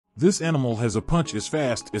This animal has a punch as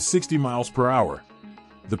fast as 60 miles per hour.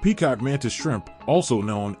 The peacock mantis shrimp, also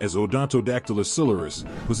known as Odontodactylus ciliaris,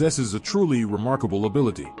 possesses a truly remarkable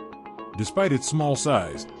ability. Despite its small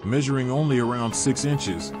size, measuring only around 6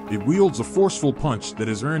 inches, it wields a forceful punch that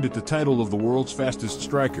has earned it the title of the world's fastest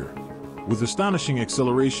striker. With astonishing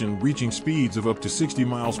acceleration reaching speeds of up to 60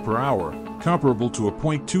 miles per hour, comparable to a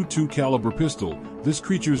 .22 caliber pistol, this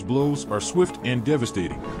creature's blows are swift and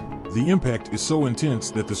devastating. The impact is so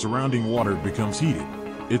intense that the surrounding water becomes heated.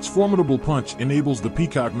 Its formidable punch enables the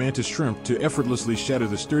peacock mantis shrimp to effortlessly shatter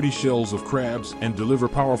the sturdy shells of crabs and deliver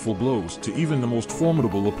powerful blows to even the most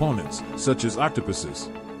formidable opponents, such as octopuses.